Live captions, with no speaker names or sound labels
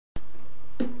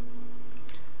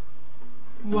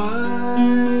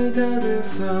Why does the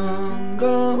sun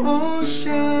go on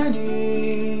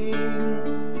shining?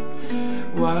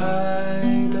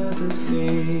 Why does the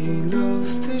sea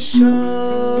lose the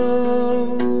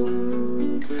show?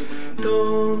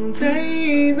 Don't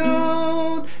they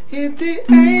know it's the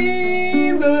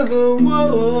end of the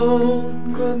world?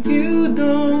 'Cause you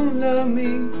don't love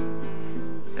me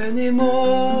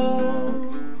anymore.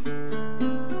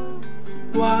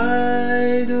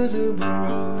 Why do the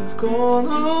birds go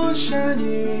on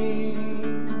shining?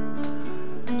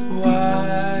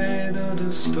 Why do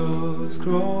the stars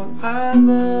grow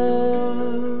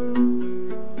above?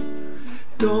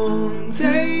 Don't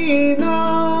they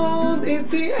know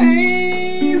it's the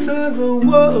end of the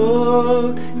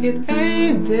world? It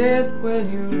ain't dead when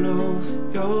you lost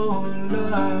your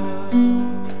love.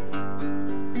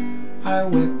 I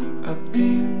wake up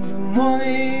in the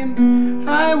morning,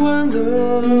 I wonder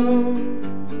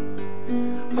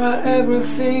why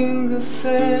everything's the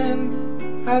same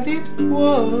as it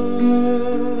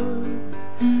was.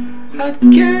 I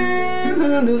can't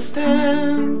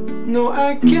understand, no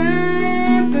I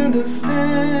can't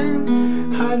understand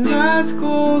how life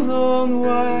goes on,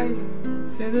 why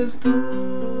it is done.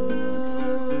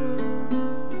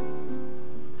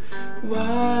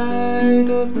 Why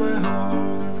does my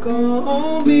heart go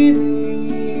on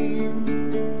beating?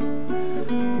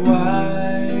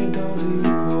 Why does it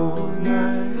cause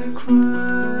my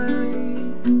cry?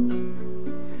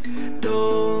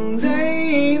 Don't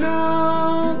they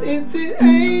know it's the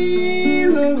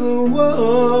end of the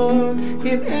world?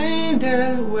 It ain't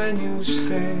that when you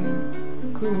say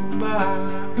goodbye.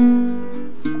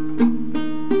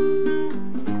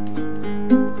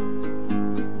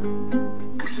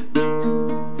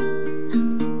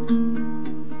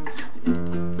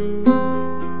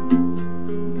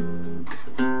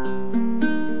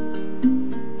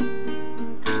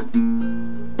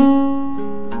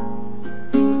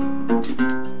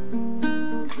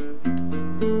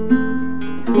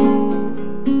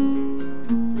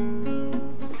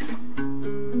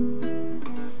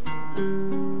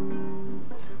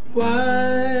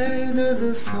 Why does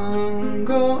the sun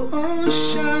go on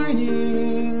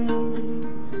shining?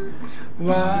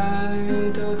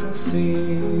 Why does the sea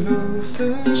lose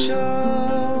the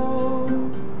shore?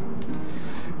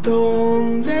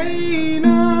 Don't they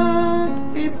know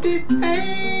it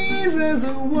ain't as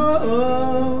a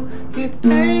world? It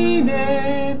ain't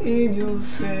that in you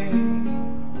say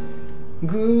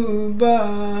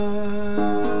goodbye.